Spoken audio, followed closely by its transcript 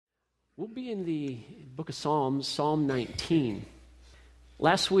We'll be in the book of Psalms, Psalm 19.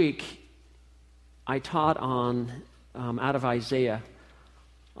 Last week, I taught on, out of Isaiah,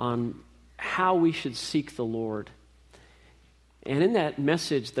 on how we should seek the Lord. And in that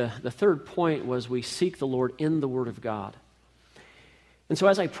message, the third point was we seek the Lord in the Word of God. And so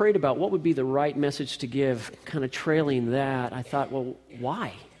as I prayed about what would be the right message to give, kind of trailing that, I thought, well, why?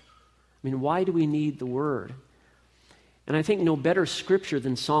 I mean, why do we need the Word? And I think no better scripture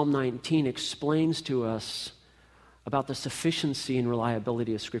than Psalm 19 explains to us about the sufficiency and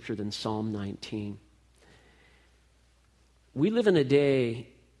reliability of Scripture than Psalm 19. We live in a day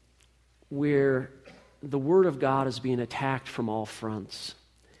where the Word of God is being attacked from all fronts,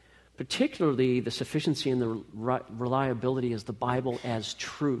 particularly the sufficiency and the reliability of the Bible as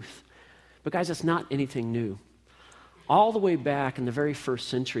truth. But guys, it's not anything new. All the way back in the very first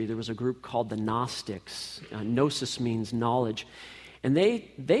century, there was a group called the Gnostics. Gnosis means knowledge. And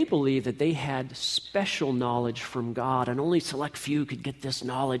they believed that they had special knowledge from God, and only select few could get this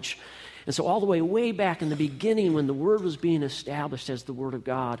knowledge. And so all the way back in the beginning, when the Word was being established as the Word of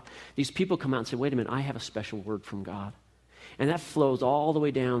God, these people come out and say, wait a minute, I have a special word from God. And that flows all the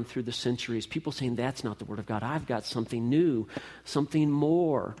way down through the centuries. People saying, that's not the Word of God. I've got something new, something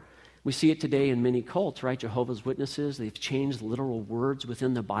more. We see it today in many cults, right? Jehovah's Witnesses, they've changed literal words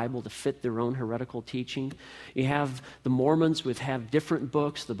within the Bible to fit their own heretical teaching. You have the Mormons, which have different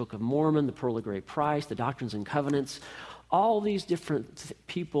books, the Book of Mormon, the Pearl of Great Price, the Doctrines and Covenants, all these different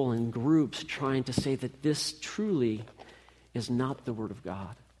people and groups trying to say that this truly is not the Word of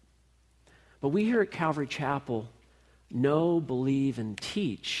God. But we here at Calvary Chapel know, believe, and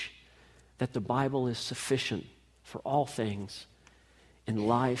teach that the Bible is sufficient for all things in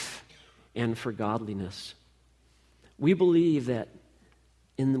life and for godliness. We believe that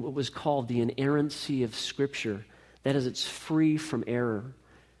in what was called the inerrancy of Scripture, that is, it's free from error.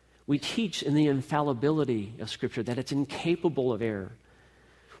 We teach in the infallibility of Scripture, that it's incapable of error.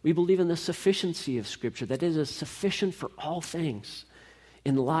 We believe in the sufficiency of Scripture, that it is sufficient for all things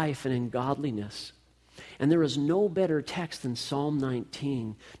in life and in godliness. And there is no better text than Psalm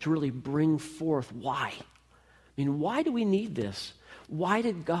 19 to really bring forth why. I mean, why do we need this? Why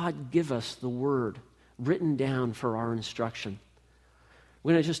did God give us the Word written down for our instruction?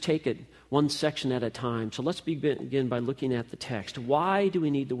 We're going to just take it one section at a time. So let's begin by looking at the text. Why do we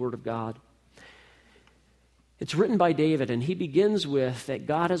need the Word of God? It's written by David, and he begins with that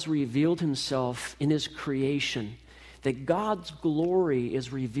God has revealed himself in his creation, that God's glory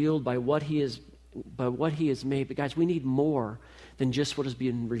is revealed by what he has made. But guys, we need more than just what is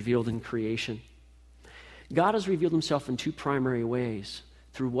being revealed in creation. God has revealed himself in two primary ways: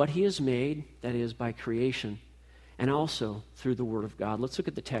 through what he has made, that is, by creation, and also through the Word of God. Let's look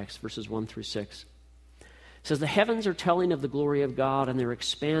at the text, verses 1 through 6. It says, the heavens are telling of the glory of God, and their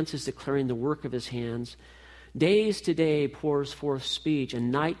expanse is declaring the work of his hands. Days to day pours forth speech,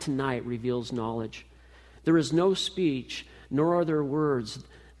 and night to night reveals knowledge. There is no speech, nor are there words.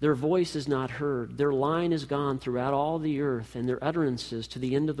 Their voice is not heard. Their line is gone throughout all the earth, and their utterances to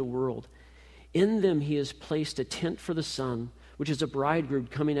the end of the world. In them he has placed a tent for the sun, which is a bridegroom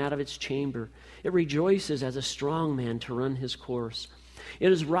coming out of its chamber. It rejoices as a strong man to run his course.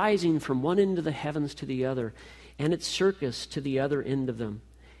 It is rising from one end of the heavens to the other, and its circus to the other end of them.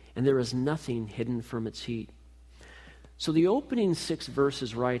 And there is nothing hidden from its heat. So the opening 6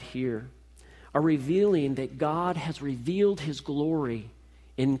 verses right here are revealing that God has revealed his glory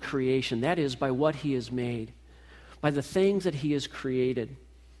in creation. That is, by what he has made, by the things that he has created.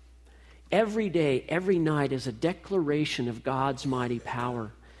 Every day, every night is a declaration of God's mighty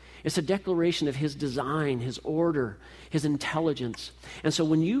power. It's a declaration of his design, his order, his intelligence. And so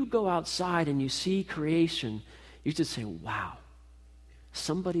when you go outside and you see creation, you just say, wow,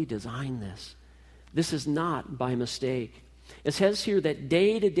 somebody designed this. This is not by mistake. It says here that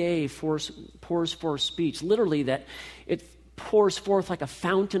day to day pours forth speech. Literally, that it pours forth like a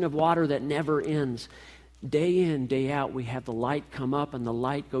fountain of water that never ends. Day in, day out, we have the light come up and the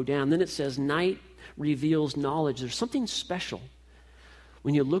light go down. Then it says night reveals knowledge. There's something special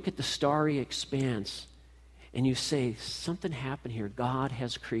when you look at the starry expanse and you say, something happened here. God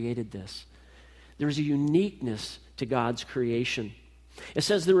has created this. There's a uniqueness to God's creation. It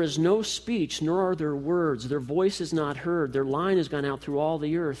says there is no speech, nor are there words. Their voice is not heard. Their line has gone out through all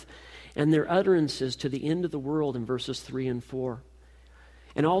the earth, and their utterances to the end of the world in verses 3 and 4.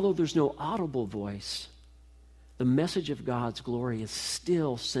 And although there's no audible voice, the message of God's glory is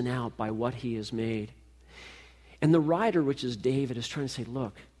still sent out by what he has made. And the writer, which is David, is trying to say,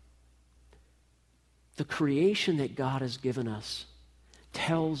 look, the creation that God has given us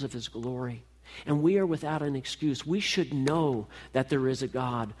tells of his glory. And we are without an excuse. We should know that there is a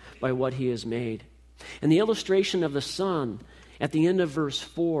God by what he has made. And the illustration of the sun at the end of verse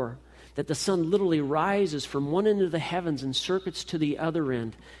 4, that the sun literally rises from one end of the heavens and circuits to the other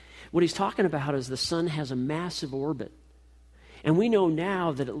end. What he's talking about is the sun has a massive orbit. And we know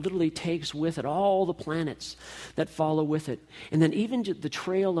now that it literally takes with it all the planets that follow with it. And then even the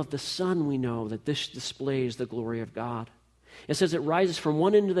trail of the sun, we know that this displays the glory of God. It says it rises from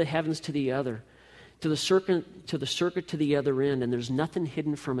one end of the heavens to the other, to the circuit to the other end, and there's nothing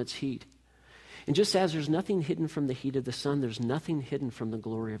hidden from its heat. And just as there's nothing hidden from the heat of the sun, there's nothing hidden from the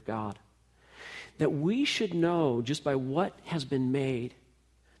glory of God. That we should know just by what has been made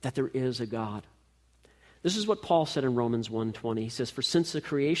that there is a God. This is what Paul said in Romans 1:20. He says, "For since the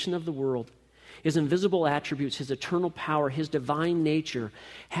creation of the world, his invisible attributes, his eternal power, his divine nature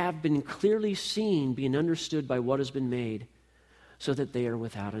have been clearly seen, being understood by what has been made, so that they are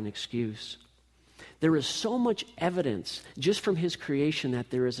without an excuse." There is so much evidence just from his creation that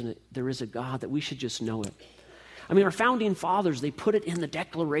there is a God, that we should just know it. I mean, our founding fathers, they put it in the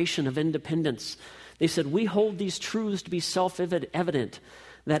Declaration of Independence. They said, "We hold these truths to be self-evident,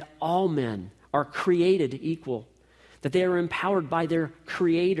 that all men are created equal, that they are empowered by their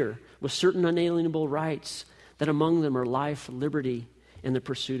Creator with certain unalienable rights, that among them are life, liberty, and the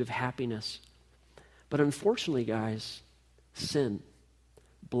pursuit of happiness." But unfortunately, guys, sin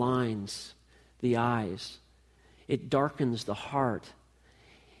blinds the eyes. It darkens the heart.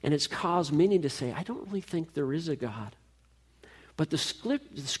 And it's caused many to say, "I don't really think there is a God." But the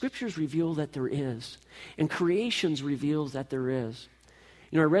scriptures reveal that there is. And creations reveals that there is.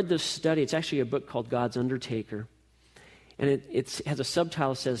 You know, I read this study. It's actually a book called God's Undertaker. And it has a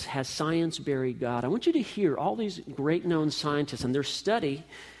subtitle that says, "Has Science Buried God?" I want you to hear all these great known scientists, and their study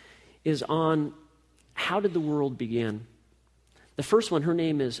is on how did the world begin. The first one, her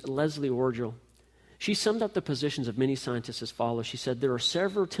name is Leslie Orgel. She summed up the positions of many scientists as follows. She said, "There are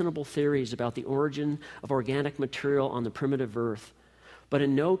several tenable theories about the origin of organic material on the primitive earth, but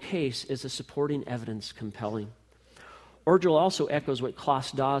in no case is the supporting evidence compelling." Orgel also echoes what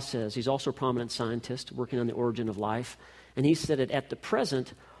Klaus Dawes says. He's also a prominent scientist working on the origin of life. And he said that at the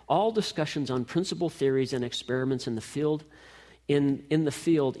present, all discussions on principal theories and experiments in the field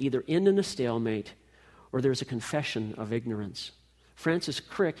either end in a stalemate or there's a confession of ignorance. Francis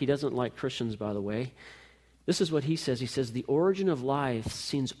Crick, he doesn't like Christians, by the way. This is what he says. He says, "The origin of life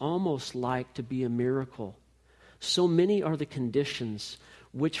seems almost like to be a miracle. So many are the conditions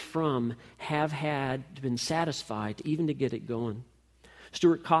which from have had been satisfied even to get it going."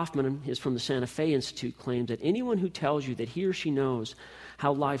 Stuart Kaufman is from the Santa Fe Institute, claims that anyone who tells you that he or she knows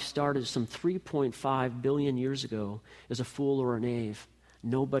how life started some 3.5 billion years ago is a fool or a knave.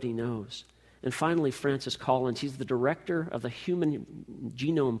 Nobody knows. And finally, Francis Collins, he's the director of the Human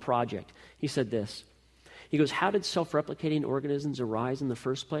Genome Project. He said this. He goes, "How did self-replicating organisms arise in the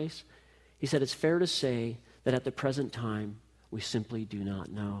first place?" He said, "It's fair to say that at the present time, we simply do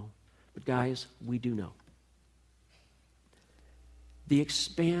not know." But guys, we do know. The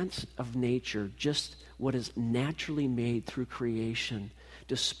expanse of nature, just what is naturally made through creation,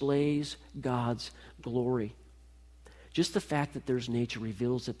 displays God's glory. Just the fact that there's nature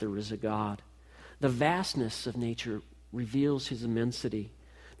reveals that there is a God. The vastness of nature reveals his immensity.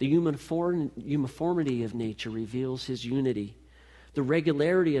 The uniformity of nature reveals his unity. The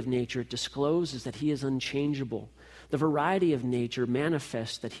regularity of nature discloses that he is unchangeable. The variety of nature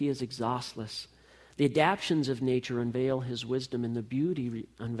manifests that he is exhaustless. The adaptations of nature unveil his wisdom, and the beauty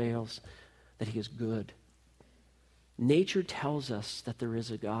unveils that he is good. Nature tells us that there is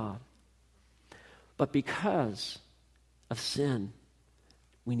a God. But because of sin,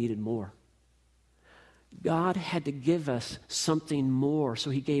 we needed more. God had to give us something more, so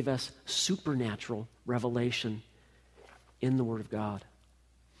he gave us supernatural revelation in the Word of God.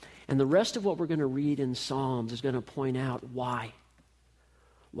 And the rest of what we're going to read in Psalms is going to point out why.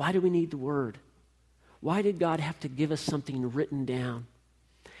 Why do we need the Word? Why did God have to give us something written down?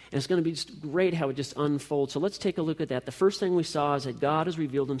 And it's going to be just great how it just unfolds. So let's take a look at that. The first thing we saw is that God has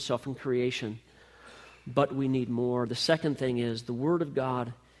revealed himself in creation, but we need more. The second thing is the Word of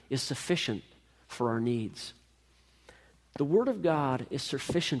God is sufficient for our needs. The Word of God is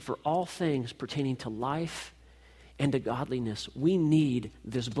sufficient for all things pertaining to life and to godliness. We need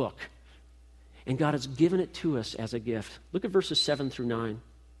this book. And God has given it to us as a gift. Look at verses 7 through 9.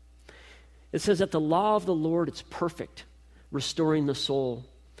 It says that the law of the Lord is perfect, restoring the soul.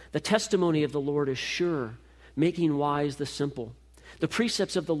 The testimony of the Lord is sure, making wise the simple. The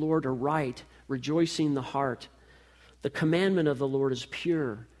precepts of the Lord are right, rejoicing the heart. The commandment of the Lord is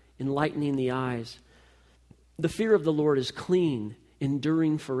pure, enlightening the eyes. The fear of the Lord is clean,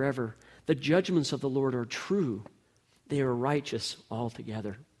 enduring forever. The judgments of the Lord are true. They are righteous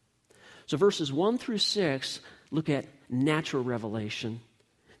altogether. So verses 1 through 6 look at natural revelation.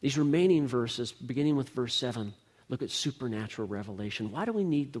 These remaining verses, beginning with verse 7, look at supernatural revelation. Why do we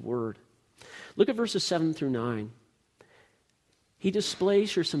need the Word? Look at verses 7 through 9. He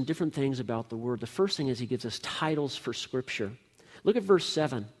displays here some different things about the Word. The first thing is he gives us titles for Scripture. Look at verse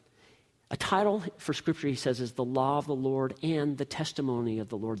 7. A title for Scripture, he says, is the law of the Lord and the testimony of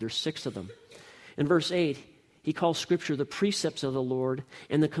the Lord. There's 6 of them. In verse 8, he calls Scripture the precepts of the Lord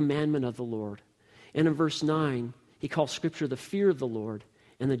and the commandment of the Lord. And in verse 9, he calls Scripture the fear of the Lord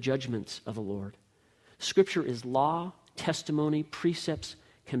and the judgments of the Lord. Scripture is law, testimony, precepts,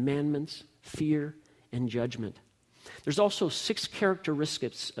 commandments, fear, and judgment. There's also 6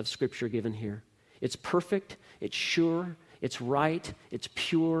 characteristics of Scripture given here. It's perfect, it's sure, it's right, it's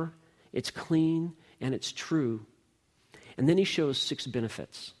pure, it's clean, and it's true. And then he shows 6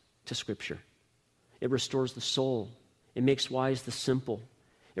 benefits to Scripture. It restores the soul. It makes wise the simple.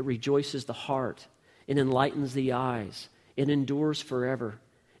 It rejoices the heart. It enlightens the eyes. It endures forever.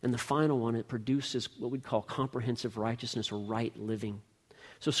 And the final one, it produces what we'd call comprehensive righteousness or right living.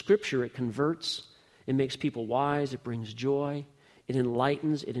 So Scripture, it converts, it makes people wise, it brings joy, it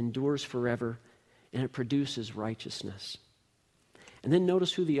enlightens, it endures forever, and it produces righteousness. And then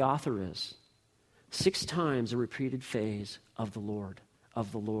notice who the author is. 6 times a repeated phrase of the Lord,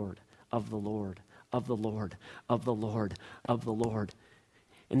 of the Lord, of the Lord, of the Lord, of the Lord, of the Lord.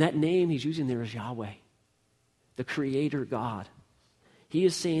 And that name he's using there is Yahweh, the Creator God. He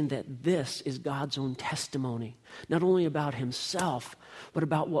is saying that this is God's own testimony, not only about himself, but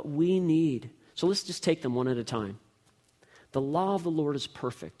about what we need. So let's just take them one at a time. The law of the Lord is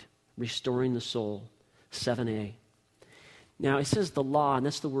perfect, restoring the soul, 7a. Now, it says the law, and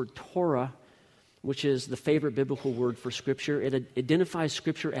that's the word Torah, which is the favorite biblical word for Scripture. It identifies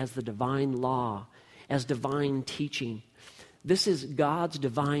Scripture as the divine law, as divine teaching. This is God's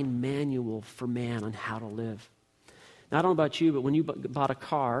divine manual for man on how to live. Now, I don't know about you, but when you bought a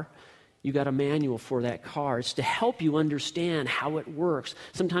car, you got a manual for that car. It's to help you understand how it works.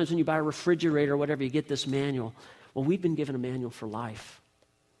 Sometimes when you buy a refrigerator or whatever, you get this manual. Well, we've been given a manual for life.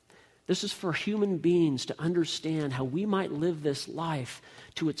 This is for human beings to understand how we might live this life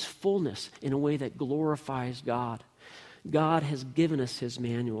to its fullness in a way that glorifies God. God has given us his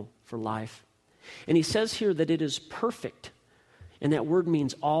manual for life. And he says here that it is perfect. And that word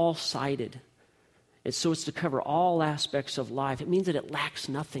means all-sided. So it's to cover all aspects of life. It means that it lacks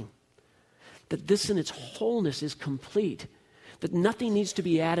nothing. That this in its wholeness is complete. That nothing needs to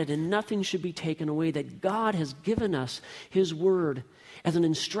be added and nothing should be taken away. That God has given us his word as an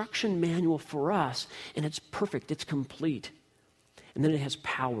instruction manual for us, and it's perfect, it's complete. And then it has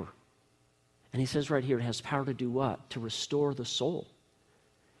power. And he says right here, it has power to do what? To restore the soul.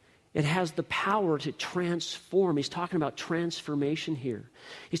 It has the power to transform. He's talking about transformation here.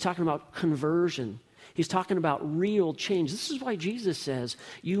 He's talking about conversion. He's talking about real change. This is why Jesus says,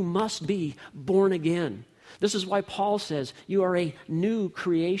 you must be born again. This is why Paul says, you are a new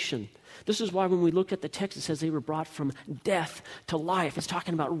creation. This is why when we look at the text, it says they were brought from death to life. It's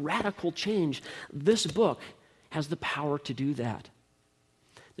talking about radical change. This book has the power to do that.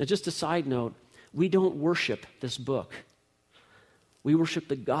 Now, just a side note, we don't worship this book. We worship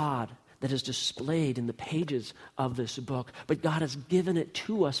the God that is displayed in the pages of this book. But God has given it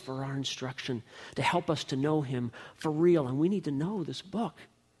to us for our instruction, to help us to know him for real. And we need to know this book.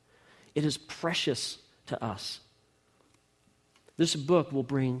 It is precious to us. This book will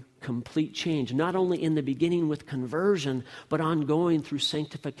bring complete change, not only in the beginning with conversion, but ongoing through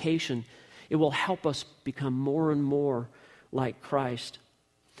sanctification. It will help us become more and more like Christ.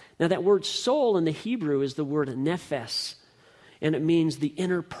 Now, that word soul in the Hebrew is the word nephes, and it means the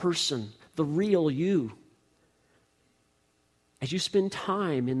inner person, the real you. As you spend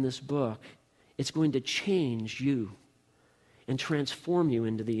time in this book, it's going to change you and transform you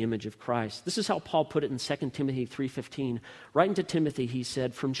into the image of Christ. This is how Paul put it in 2 Timothy 3:15. Writing to Timothy, he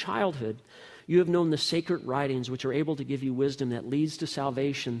said, from childhood, you have known the sacred writings which are able to give you wisdom that leads to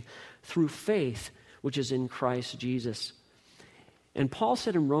salvation through faith, which is in Christ Jesus. And Paul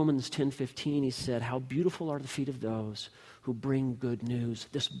said in Romans 10:15, he said, how beautiful are the feet of those who bring good news.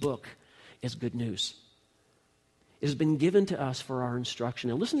 This book is good news. It has been given to us for our instruction.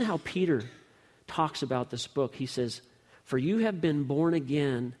 Now listen to how Peter talks about this book. He says, for you have been born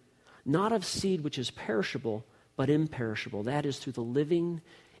again, not of seed which is perishable, but imperishable. That is through the living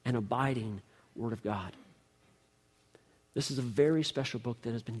and abiding Word of God. This is a very special book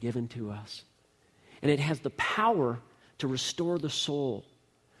that has been given to us. And it has the power to restore the soul,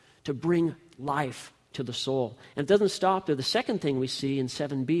 to bring life to the soul. And it doesn't stop there. The second thing we see in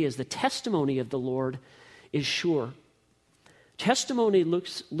 7b is the testimony of the Lord is sure. Testimony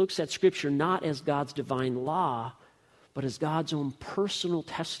looks at Scripture not as God's divine law, but as God's own personal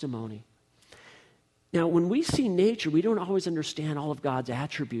testimony. Now, when we see nature, we don't always understand all of God's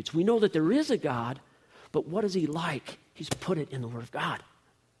attributes. We know that there is a God, but what is he like? He's put it in the Word of God.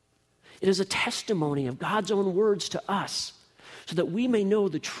 It is a testimony of God's own words to us so that we may know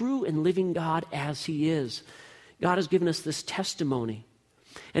the true and living God as he is. God has given us this testimony.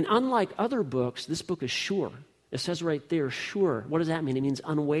 And unlike other books, this book is sure. It says right there, sure. What does that mean? It means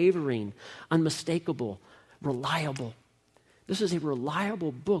unwavering, unmistakable, reliable. This is a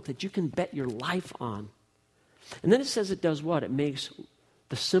reliable book that you can bet your life on. And then it says it does what? It makes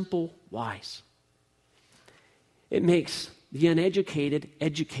the simple wise. It makes the uneducated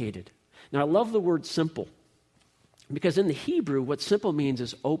educated. Now, I love the word simple because in the Hebrew, what simple means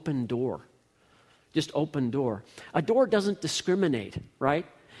is open door. Just open door. A door doesn't discriminate, right?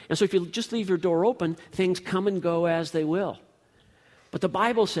 And so if you just leave your door open, things come and go as they will. But the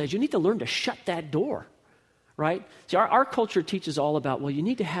Bible says you need to learn to shut that door, right? See, our culture teaches all about, well, you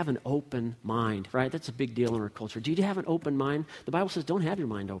need to have an open mind, right? That's a big deal in our culture. Do you have an open mind? The Bible says don't have your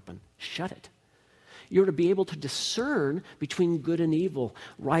mind open. Shut it. You're to be able to discern between good and evil,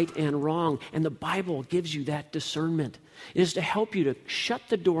 right and wrong. And the Bible gives you that discernment. It is to help you to shut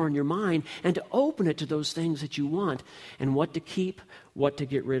the door in your mind and to open it to those things that you want and what to keep, what to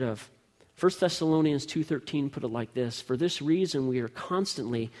get rid of. 1 Thessalonians 2:13 put it like this: for this reason we are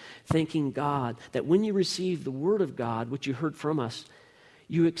constantly thanking God that when you received the word of God, which you heard from us,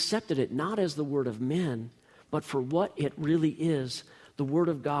 you accepted it not as the word of men, but for what it really is, the word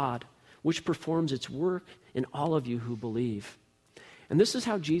of God, which performs its work in all of you who believe. And this is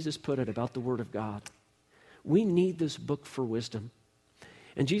how Jesus put it about the Word of God. We need this book for wisdom.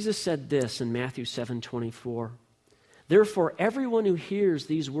 And Jesus said this in Matthew 7:24. Therefore, everyone who hears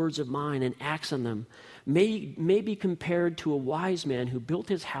these words of mine and acts on them may be compared to a wise man who built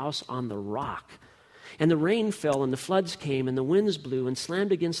his house on the rock. And the rain fell, and the floods came, and the winds blew and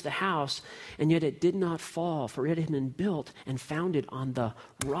slammed against the house, and yet it did not fall, for it had been built and founded on the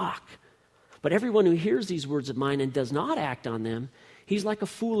rock. But everyone who hears these words of mine and does not act on them, he's like a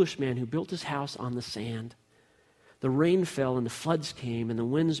foolish man who built his house on the sand. The rain fell and the floods came and the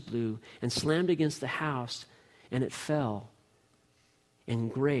winds blew and slammed against the house, and it fell,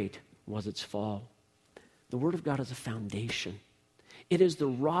 and great was its fall. The Word of God is a foundation. It is the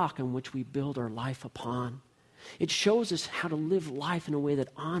rock on which we build our life upon. It shows us how to live life in a way that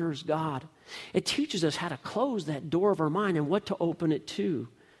honors God. It teaches us how to close that door of our mind and what to open it to.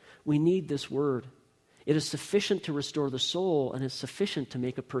 We need this word. It is sufficient to restore the soul, and it's sufficient to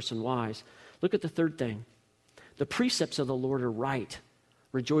make a person wise. Look at the third thing. The precepts of the Lord are right,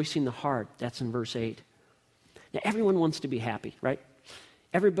 rejoicing the heart. That's in verse 8. Now, everyone wants to be happy, right?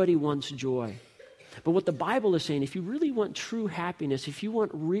 Everybody wants joy. But what the Bible is saying, if you really want true happiness, if you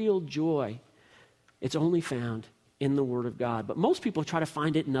want real joy, it's only found in the Word of God. But most people try to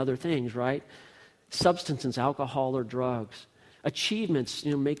find it in other things, right? Substances, alcohol, or drugs. Achievements,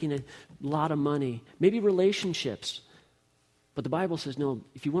 making a lot of money, maybe relationships. But the Bible says, no,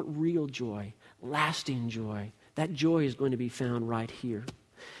 if you want real joy, lasting joy, that joy is going to be found right here.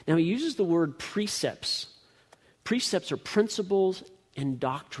 Now, he uses the word precepts. Precepts are principles and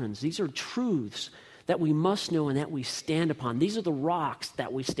doctrines. These are truths that we must know and that we stand upon. These are the rocks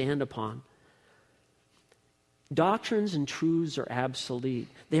that we stand upon. Doctrines and truths are obsolete.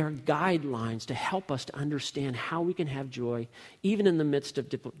 They are guidelines to help us to understand how we can have joy, even in the midst of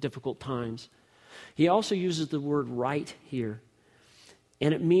difficult times. He also uses the word right here.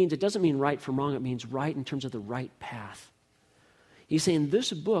 And it doesn't mean right from wrong, it means right in terms of the right path. He's saying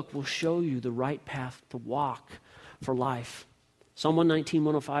this book will show you the right path to walk for life. Psalm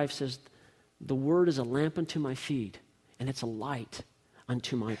 119:105 says, the word is a lamp unto my feet, and it's a light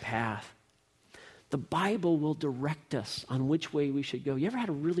unto my path. The Bible will direct us on which way we should go. You ever had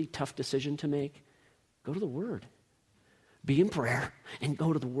a really tough decision to make? Go to the Word. Be in prayer and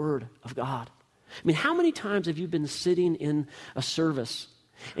go to the Word of God. I mean, how many times have you been sitting in a service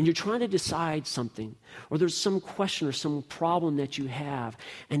and you're trying to decide something, or there's some question or some problem that you have,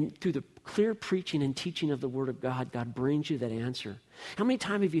 and through the clear preaching and teaching of the Word of God, God brings you that answer? How many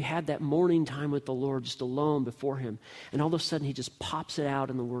times have you had that morning time with the Lord just alone before Him, and all of a sudden He just pops it out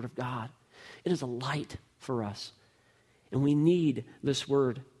in the Word of God? It is a light for us, and we need this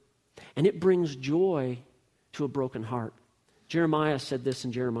word. And it brings joy to a broken heart. Jeremiah said this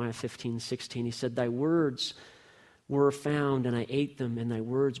in Jeremiah 15:16. He said, thy words were found, and I ate them, and thy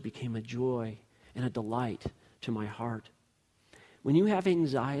words became a joy and a delight to my heart. When you have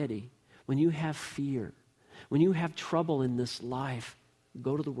anxiety, when you have fear, when you have trouble in this life,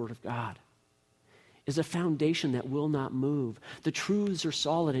 go to the Word of God. It's a foundation that will not move. The truths are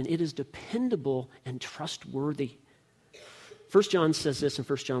solid, and it is dependable and trustworthy. 1 John says this in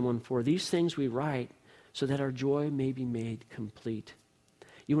 1 John 1:4, these things we write so that our joy may be made complete.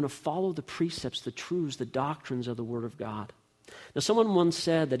 You want to follow the precepts, the truths, the doctrines of the Word of God. Now, someone once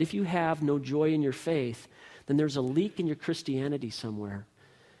said that if you have no joy in your faith, then there's a leak in your Christianity somewhere.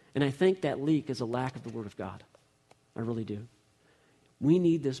 And I think that leak is a lack of the Word of God. I really do. We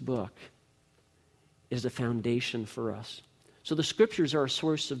need this book. It is a foundation for us. So the Scriptures are a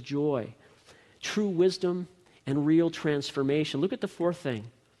source of joy, true wisdom, and real transformation. Look at the fourth thing.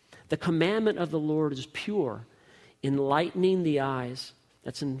 The commandment of the Lord is pure, enlightening the eyes.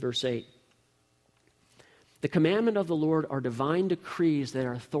 That's in verse 8. The commandment of the Lord are divine decrees that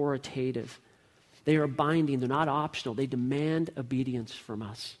are authoritative. They are binding. They're not optional. They demand obedience from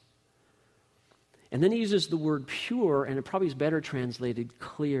us. And then he uses the word pure, and it probably is better translated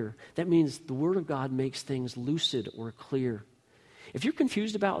clear. That means the Word of God makes things lucid or clear. If you're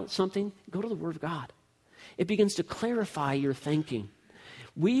confused about something, go to the Word of God. It begins to clarify your thinking.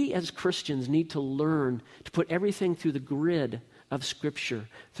 We as Christians need to learn to put everything through the grid of Scripture,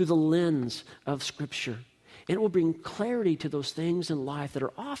 through the lens of Scripture. And it will bring clarity to those things in life that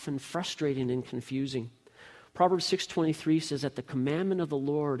are often frustrating and confusing. Proverbs 6:23 says that the commandment of the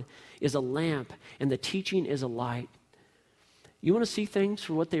Lord is a lamp and the teaching is a light. You want to see things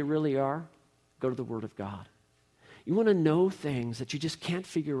for what they really are? Go to the Word of God. You want to know things that you just can't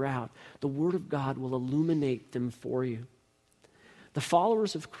figure out? The Word of God will illuminate them for you. The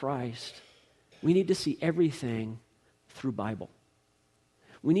followers of Christ, we need to see everything through Bible.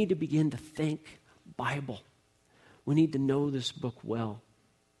 We need to begin to think Bible. We need to know this book well.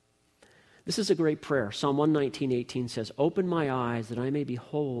 This is a great prayer. Psalm 119:18 says, open my eyes that I may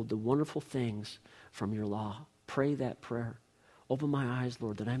behold the wonderful things from your law. Pray that prayer. Open my eyes,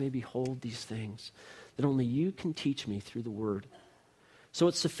 Lord, that I may behold these things that only you can teach me through the Word. So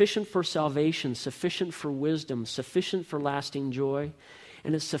it's sufficient for salvation, sufficient for wisdom, sufficient for lasting joy,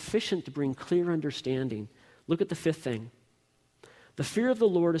 and it's sufficient to bring clear understanding. Look at the fifth thing. The fear of the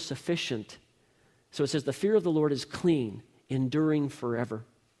Lord is sufficient. So it says the fear of the Lord is clean, enduring forever.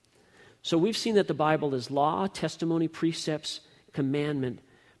 So we've seen that the Bible is law, testimony, precepts, commandment.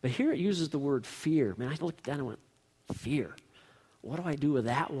 But here it uses the word fear. Man, I looked at that and went, fear. What do I do with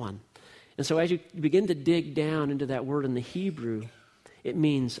that one? And so as you begin to dig down into that word in the Hebrew, it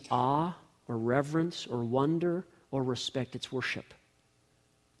means awe or reverence or wonder or respect. It's worship.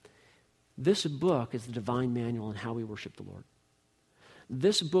 This book is the divine manual on how we worship the Lord.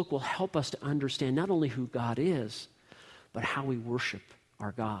 This book will help us to understand not only who God is, but how we worship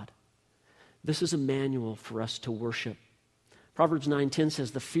our God. This is a manual for us to worship. Proverbs 9:10 says,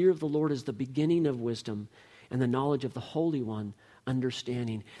 the fear of the Lord is the beginning of wisdom, and the knowledge of the Holy One,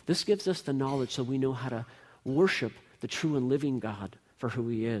 understanding. This gives us the knowledge so we know how to worship the true and living God for who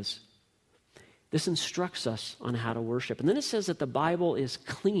He is. This instructs us on how to worship. And then it says that the Bible is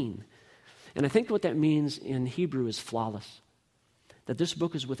clean. And I think what that means in Hebrew is flawless. That this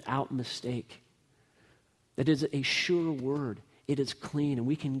book is without mistake. That it is a sure word. It is clean, and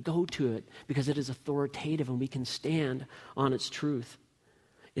we can go to it because it is authoritative, and we can stand on its truth.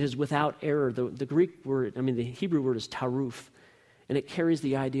 It is without error. The Greek word, the Hebrew word is taruf, and it carries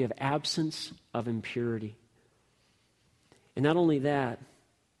the idea of absence of impurity. And not only that,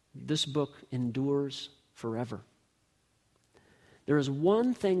 this book endures forever. There is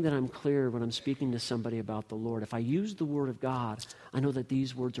one thing that I'm clear when I'm speaking to somebody about the Lord. If I use the Word of God, I know that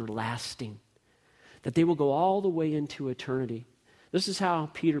these words are lasting, that they will go all the way into eternity. This is how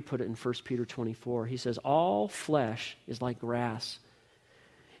Peter put it in 1 Peter 24. He says, all flesh is like grass,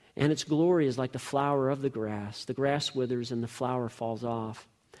 and its glory is like the flower of the grass. The grass withers and the flower falls off,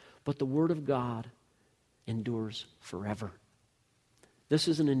 but the Word of God endures forever. This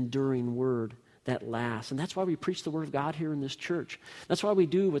is an enduring word that lasts, and that's why we preach the Word of God here in this church. That's why we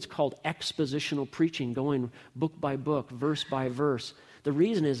do what's called expositional preaching, going book by book, verse by verse. The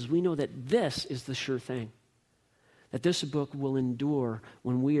reason is we know that this is the sure thing, that this book will endure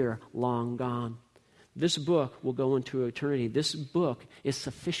when we are long gone. This book will go into eternity. This book is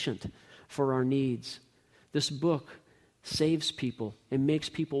sufficient for our needs. This book saves people. It makes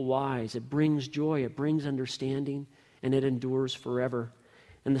people wise. It brings joy. It brings understanding, and it endures forever.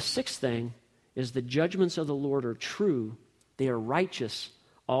 And the sixth thing is the judgments of the Lord are true. They are righteous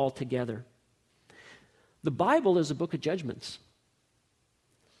altogether. The Bible is a book of judgments.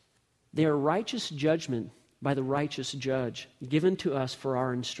 They are righteous judgment by the righteous judge, given to us for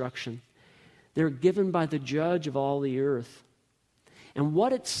our instruction. They're given by the judge of all the earth. And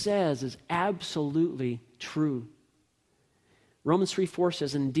what it says is absolutely true. Romans 3:4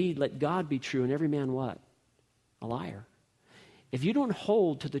 says, indeed, let God be true, and every man what? A liar. If you don't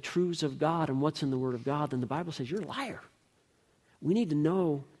hold to the truths of God and what's in the Word of God, then the Bible says you're a liar. We need to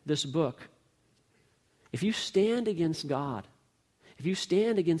know this book. If you stand against God, if you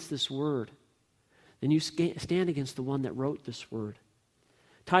stand against this Word, then you stand against the one that wrote this Word.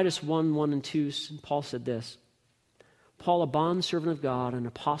 Titus 1:1 and 2, Paul said this, Paul, a bondservant of God, an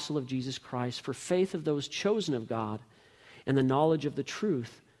apostle of Jesus Christ, for faith of those chosen of God, and the knowledge of the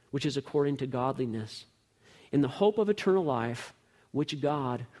truth, which is according to godliness, in the hope of eternal life, which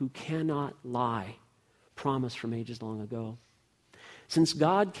God, who cannot lie, promised from ages long ago. Since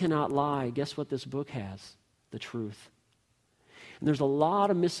God cannot lie, guess what this book has? The truth. And there's a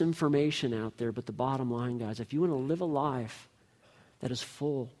lot of misinformation out there, but the bottom line, guys, if you want to live a life that is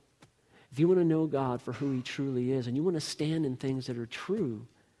full, if you want to know God for who He truly is, and you want to stand in things that are true,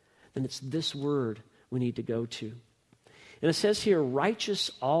 then it's this Word we need to go to. And it says here, righteous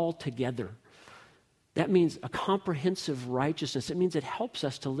altogether. That means a comprehensive righteousness. It means it helps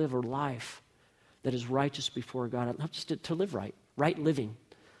us to live a life that is righteous before God. It helps us to live right living,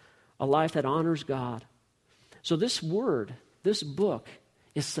 a life that honors God. So this Word, this book,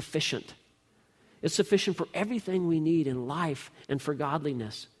 is sufficient. It's sufficient for everything we need in life and for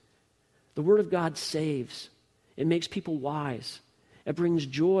godliness. The Word of God saves. It makes people wise. It brings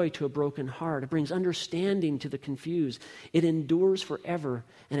joy to a broken heart. It brings understanding to the confused. It endures forever,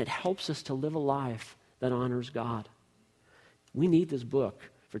 and it helps us to live a life that honors God. We need this book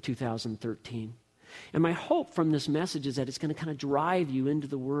for 2013. And my hope from this message is that it's going to kind of drive you into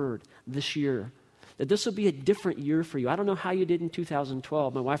the Word this year, that this will be a different year for you. I don't know how you did in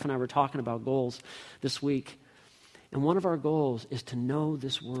 2012. My wife and I were talking about goals this week. And one of our goals is to know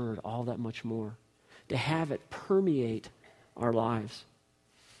this Word all that much more, to have it permeate our lives.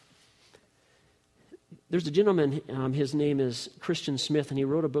 There's a gentleman, his name is Christian Smith, and he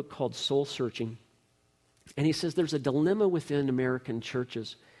wrote a book called Soul Searching. And he says there's a dilemma within American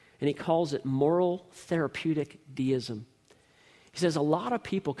churches, and he calls it moral therapeutic deism. He says a lot of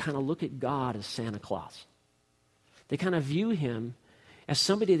people kind of look at God as Santa Claus. They kind of view Him as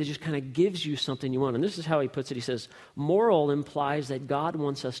somebody that just kind of gives you something you want. And this is how he puts it. He says, moral implies that God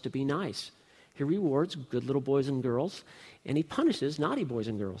wants us to be nice. He rewards good little boys and girls, and He punishes naughty boys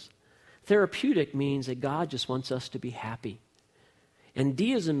and girls. Therapeutic means that God just wants us to be happy. And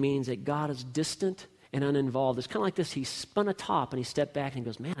deism means that God is distant and uninvolved. It's kind of like this. He spun a top and he stepped back and he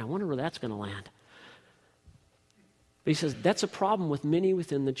goes, man, I wonder where that's going to land. But he says that's a problem with many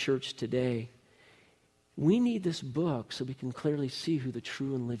within the church today. We need this book so we can clearly see who the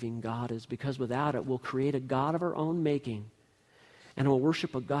true and living God is, because without it, we'll create a God of our own making, and we'll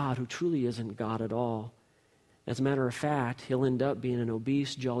worship a God who truly isn't God at all. As a matter of fact, He'll end up being an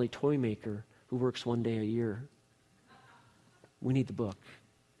obese, jolly toy maker who works one day a year. We need the book.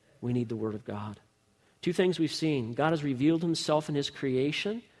 We need the Word of God. Two things we've seen. God has revealed Himself in His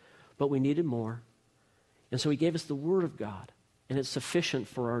creation, but we needed more. And so He gave us the Word of God, and it's sufficient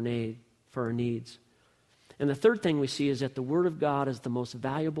for our needs. And the third thing we see is that the Word of God is the most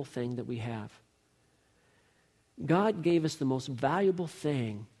valuable thing that we have. God gave us the most valuable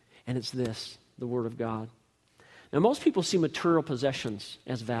thing, and it's this, the Word of God. Now, most people see material possessions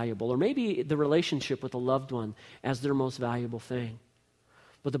as valuable, or maybe the relationship with a loved one as their most valuable thing.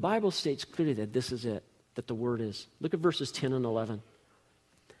 But the Bible states clearly that this is it, that the Word is. Look at verses 10 and 11.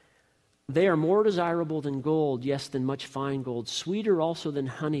 They are more desirable than gold, yes, than much fine gold, sweeter also than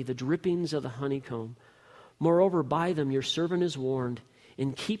honey, the drippings of the honeycomb. Moreover, by them your servant is warned.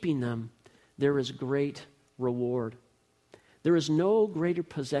 In keeping them, there is great reward. There is no greater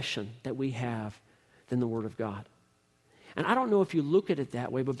possession that we have than the Word of God. And I don't know if you look at it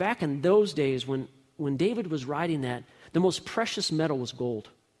that way, but back in those days when David was writing that, the most precious metal was gold.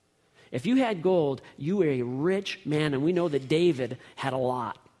 If you had gold, you were a rich man, and we know that David had a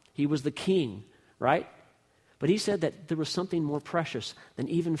lot. He was the king, right? But he said that there was something more precious than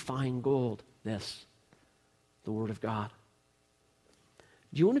even fine gold, this, the Word of God.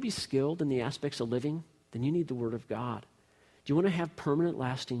 Do you want to be skilled in the aspects of living? Then you need the Word of God. Do you want to have permanent,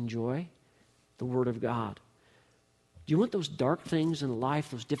 lasting joy? The Word of God. Do you want those dark things in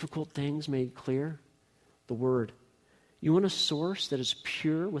life, those difficult things made clear? The Word. You want a source that is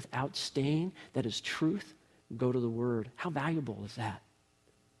pure, without stain, that is truth? Go to the Word. How valuable is that?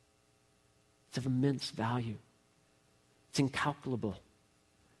 It's of immense value. It's incalculable.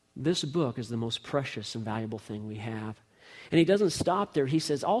 This book is the most precious and valuable thing we have. And he doesn't stop there. He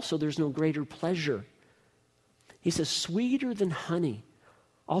says also there's no greater pleasure. He says sweeter than honey.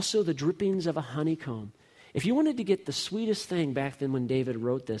 Also the drippings of a honeycomb. If you wanted to get the sweetest thing back then when David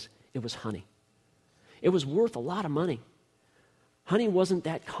wrote this, it was honey. It was worth a lot of money. Honey wasn't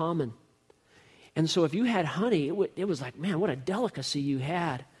that common. And so if you had honey, it was like, man, what a delicacy you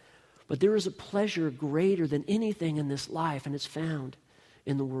had. But there is a pleasure greater than anything in this life, and it's found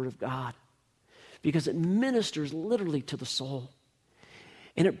in the Word of God. Because it ministers literally to the soul.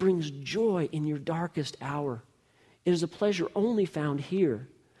 And it brings joy in your darkest hour. It is a pleasure only found here.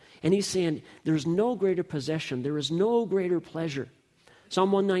 And he's saying, there's no greater possession. There is no greater pleasure.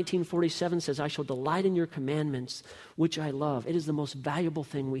 Psalm 119:47 says, I shall delight in your commandments, which I love. It is the most valuable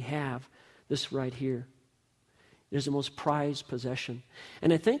thing we have, this right here. It is the most prized possession.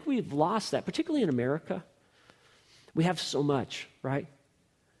 And I think we've lost that, particularly in America. We have so much, right?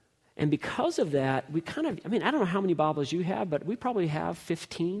 And because of that, we I don't know how many Bibles you have, but we probably have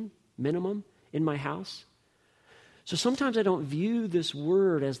 15 minimum in my house. So sometimes I don't view this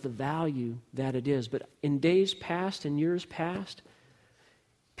word as the value that it is. But in days past and years past,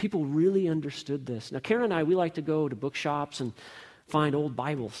 people really understood this. Now, Karen and I, we like to go to bookshops and find old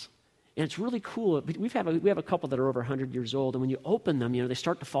Bibles. And it's really cool. We have a couple that are over 100 years old, and when you open them, they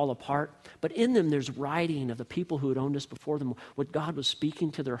start to fall apart. But in them, there's writing of the people who had owned us before them, what God was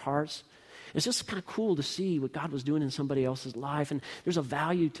speaking to their hearts. It's just kind of cool to see what God was doing in somebody else's life, and there's a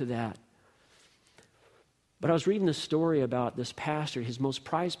value to that. But I was reading this story about this pastor. His most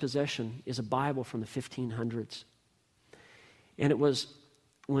prized possession is a Bible from the 1500s. And it was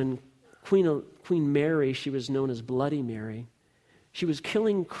when Queen Mary, she was known as Bloody Mary, she was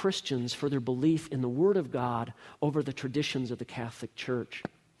killing Christians for their belief in the Word of God over the traditions of the Catholic Church.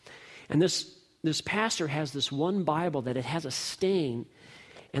 And this pastor has this one Bible that it has a stain,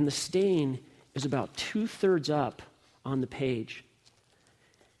 and the stain is about 2/3 up on the page.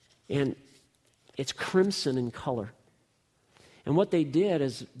 And it's crimson in color. And what they did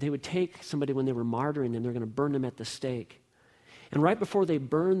is they would take somebody when they were martyring them, they're going to burn them at the stake. And right before they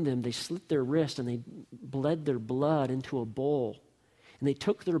burned them, they slit their wrist and they bled their blood into a bowl. And they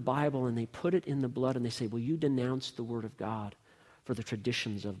took their Bible and they put it in the blood and they say, will you denounce the Word of God for the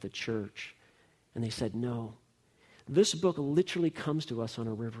traditions of the church? And they said, no. This book literally comes to us on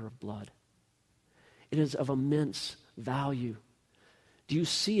a river of blood. It is of immense value. Do you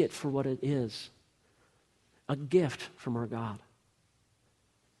see it for what it is? A gift from our God.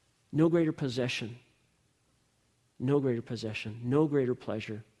 No greater possession. No greater possession. No greater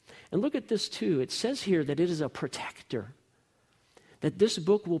pleasure. And look at this too. It says here that it is a protector. That this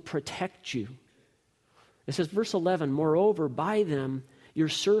book will protect you. It says, verse 11, moreover, by them your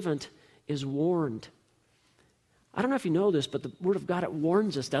servant is warned. I don't know if you know this, but the Word of God, it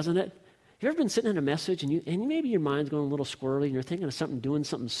warns us, doesn't it? Have you ever been sitting in a message and maybe your mind's going a little squirrely and you're thinking of something, doing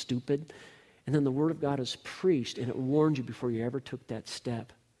something stupid, and then the Word of God is preached and it warned you before you ever took that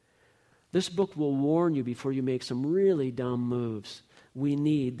step. This book will warn you before you make some really dumb moves. We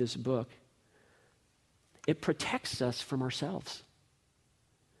need this book. It protects us from ourselves.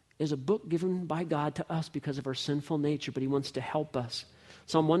 It is a book given by God to us because of our sinful nature, but He wants to help us.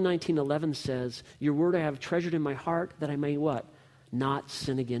 Psalm 119:11 says, your word I have treasured in my heart that I may what? Not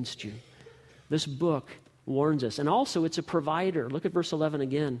sin against you. This book warns us. And also it's a provider. Look at verse 11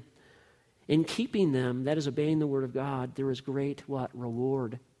 again. In keeping them, that is obeying the word of God, there is great what?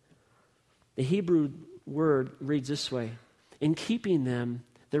 Reward. The Hebrew word reads this way. In keeping them,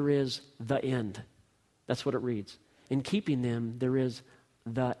 there is the end. That's what it reads. In keeping them, there is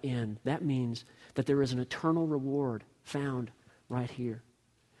the end. That means that there is an eternal reward found right here.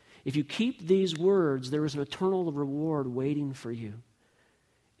 If you keep these words, there is an eternal reward waiting for you.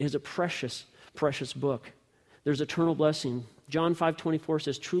 It is a precious, precious book. There's eternal blessing. John 5:24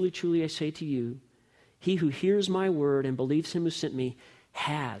 says, truly, truly, I say to you, he who hears my word and believes him who sent me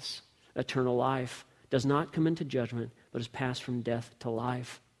has eternal life, does not come into judgment, but is passed from death to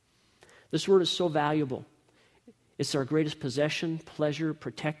life. This word is so valuable. It's our greatest possession, pleasure,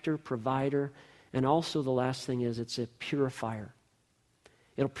 protector, provider, and also the last thing is it's a purifier.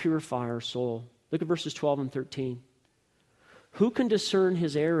 It'll purify our soul. Look at verses 12 and 13. Who can discern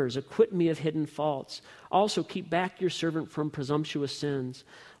his errors? Acquit me of hidden faults. Also keep back your servant from presumptuous sins.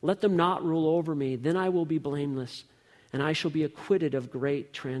 Let them not rule over me. Then I will be blameless, and I shall be acquitted of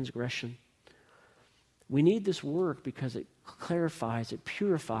great transgression. We need this work because it clarifies, it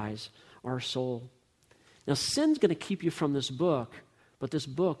purifies our soul. Now, sin's going to keep you from this book, but this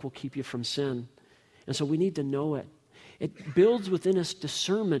book will keep you from sin. And so we need to know it. It builds within us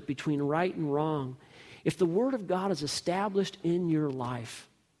discernment between right and wrong. If the Word of God is established in your life,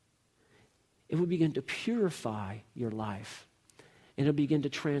 it will begin to purify your life. And it'll begin to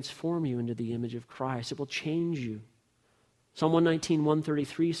transform you into the image of Christ. It will change you. Psalm 119,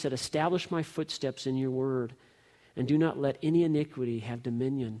 133 said, establish my footsteps in your word, and do not let any iniquity have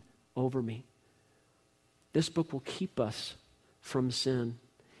dominion over me. This book will keep us from sin.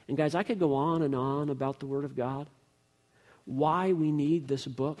 And guys, I could go on and on about the Word of God. Why we need this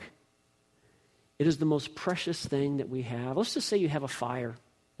book. It is the most precious thing that we have. Let's just say you have a fire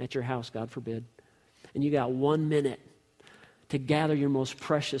at your house, God forbid, and you got 1 minute to gather your most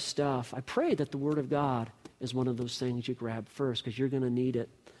precious stuff. I pray that the Word of God is one of those things you grab first, because you're going to need it.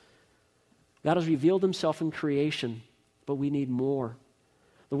 God has revealed himself in creation, but we need more.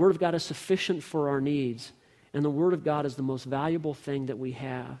 The Word of God is sufficient for our needs, and the Word of God is the most valuable thing that we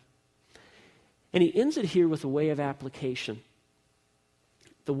have. And he ends it here with a way of application.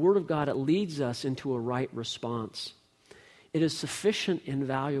 The Word of God, it leads us into a right response. It is sufficient and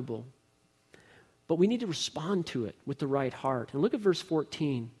valuable, but we need to respond to it with the right heart. And look at verse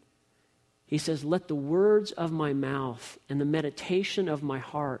 14. He says, let the words of my mouth and the meditation of my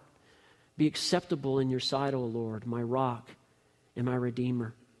heart be acceptable in your sight, O Lord, my rock and my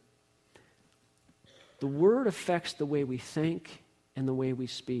redeemer. The Word affects the way we think and the way we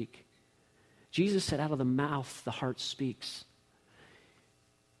speak. Jesus said, out of the mouth, the heart speaks.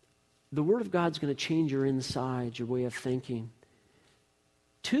 The Word of God's going to change your insides, your way of thinking,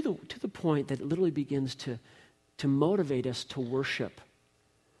 to the point that it literally begins to motivate us to worship.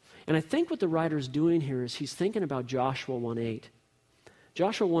 And I think what the writer's doing here is he's thinking about Joshua 1:8.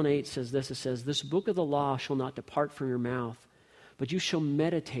 Joshua 1:8 says this, it says, this book of the law shall not depart from your mouth, but you shall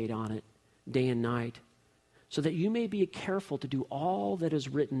meditate on it day and night, so that you may be careful to do all that is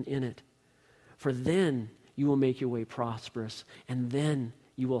written in it. For then you will make your way prosperous, and then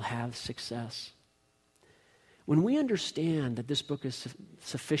you will have success. When we understand that this book is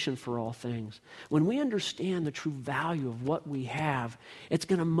sufficient for all things, when we understand the true value of what we have, it's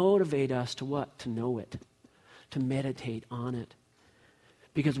going to motivate us to what? To know it, to meditate on it.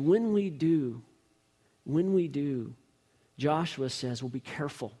 Because when we do, Joshua says we'll be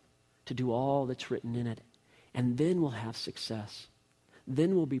careful to do all that's written in it, and then we'll have success.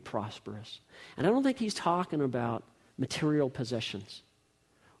 Then we'll be prosperous. And I don't think he's talking about material possessions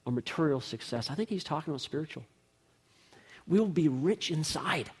or material success. I think he's talking about spiritual. We'll be rich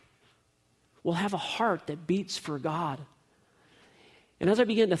inside. We'll have a heart that beats for God. And as I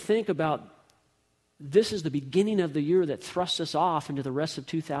began to think about this is the beginning of the year that thrusts us off into the rest of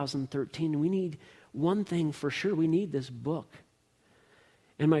 2013, we need one thing for sure. We need this book.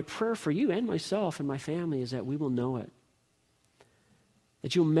 And my prayer for you and myself and my family is that we will know it.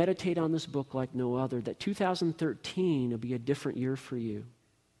 That you'll meditate on this book like no other. That 2013 will be a different year for you.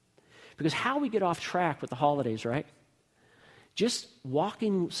 Because how we get off track with the holidays, right? Just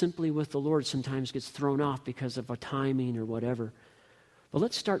walking simply with the Lord sometimes gets thrown off because of a timing or whatever. But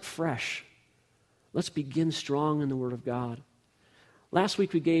let's start fresh. Let's begin strong in the Word of God. Last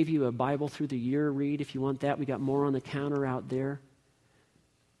week we gave you a Bible through the year read. If you want that, we got more on the counter out there.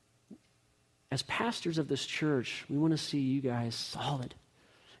 As pastors of this church, we want to see you guys solid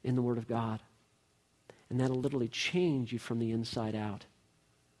in the Word of God. And that'll literally change you from the inside out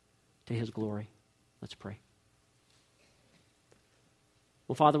to His glory. Let's pray.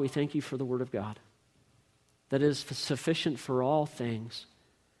 Well, Father, we thank you for the Word of God that is sufficient for all things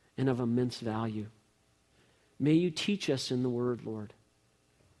and of immense value. May you teach us in the Word, Lord.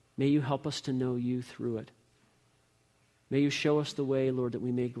 May you help us to know you through it. May you show us the way, Lord, that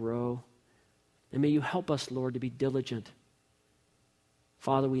we may grow. And may you help us, Lord, to be diligent.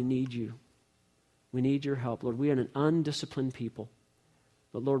 Father, we need you. We need your help. Lord, we are an undisciplined people.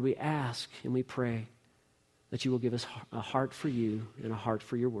 But Lord, we ask and we pray that you will give us a heart for you and a heart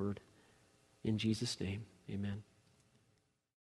for your word. In Jesus' name, amen.